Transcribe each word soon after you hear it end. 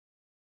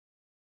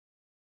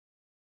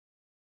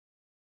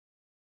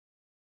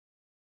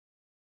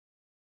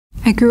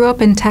I grew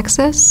up in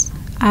Texas.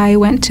 I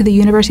went to the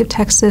University of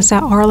Texas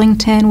at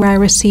Arlington, where I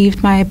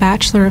received my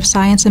Bachelor of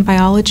Science in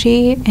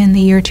Biology in the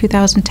year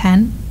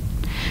 2010.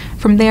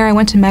 From there, I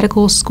went to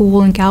medical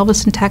school in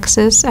Galveston,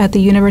 Texas at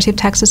the University of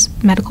Texas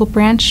Medical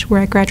Branch,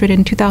 where I graduated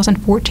in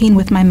 2014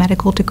 with my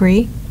medical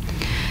degree.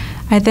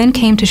 I then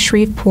came to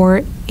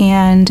Shreveport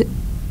and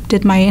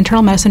did my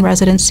internal medicine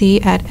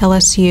residency at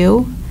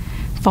LSU,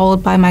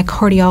 followed by my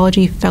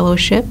cardiology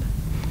fellowship.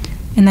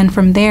 And then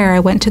from there, I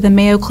went to the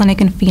Mayo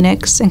Clinic in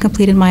Phoenix and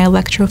completed my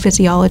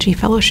electrophysiology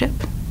fellowship.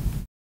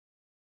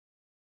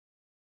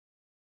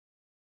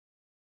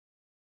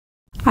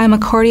 I'm a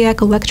cardiac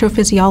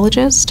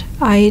electrophysiologist.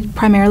 I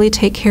primarily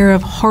take care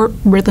of heart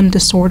rhythm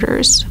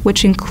disorders,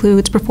 which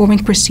includes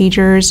performing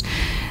procedures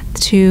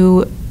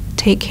to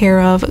take care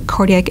of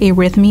cardiac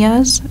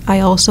arrhythmias.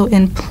 I also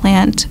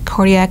implant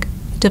cardiac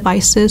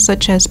devices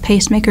such as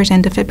pacemakers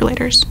and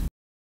defibrillators.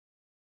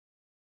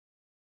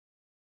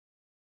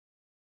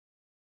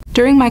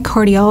 During my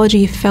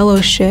cardiology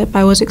fellowship,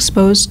 I was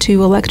exposed to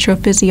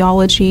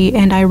electrophysiology,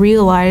 and I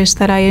realized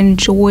that I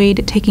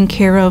enjoyed taking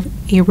care of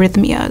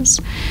arrhythmias.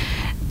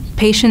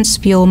 Patients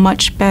feel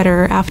much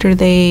better after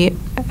they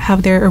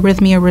have their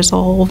arrhythmia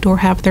resolved or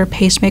have their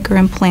pacemaker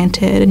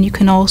implanted, and you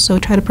can also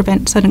try to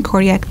prevent sudden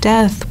cardiac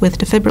death with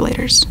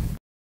defibrillators.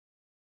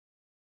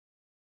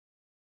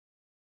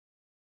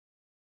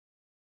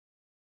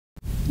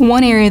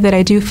 One area that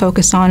I do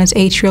focus on is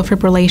atrial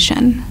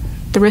fibrillation.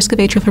 The risk of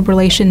atrial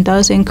fibrillation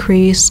does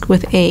increase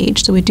with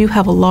age, so we do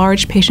have a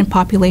large patient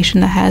population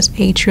that has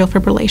atrial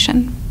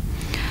fibrillation.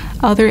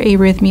 Other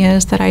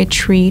arrhythmias that I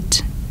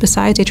treat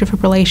besides atrial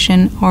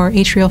fibrillation are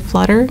atrial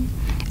flutter,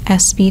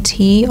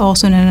 SVT,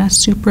 also known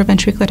as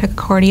supraventricular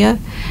tachycardia,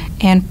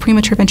 and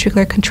premature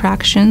ventricular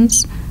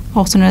contractions,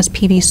 also known as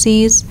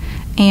PVCs,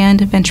 and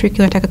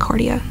ventricular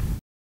tachycardia.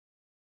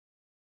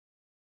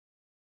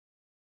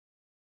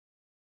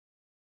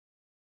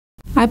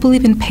 I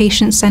believe in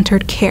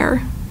patient-centered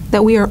care,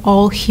 that we are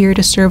all here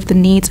to serve the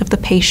needs of the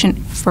patient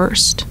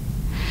first.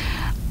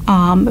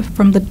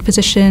 From the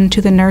physician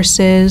to the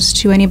nurses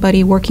to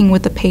anybody working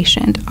with the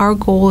patient, our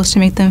goal is to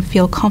make them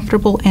feel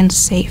comfortable and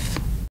safe.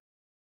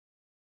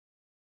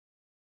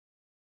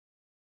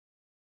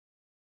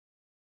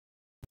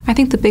 I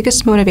think the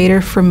biggest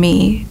motivator for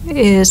me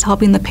is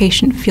helping the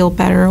patient feel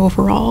better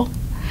overall.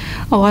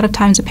 A lot of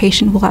times a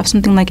patient will have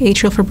something like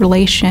atrial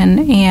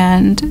fibrillation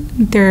and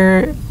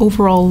their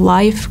overall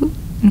life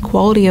and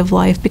quality of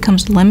life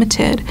becomes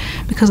limited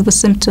because of the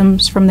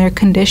symptoms from their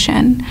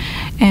condition.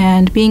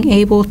 And being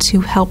able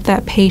to help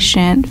that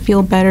patient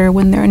feel better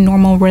when they're in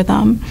normal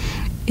rhythm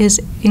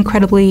is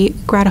incredibly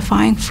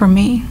gratifying for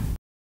me.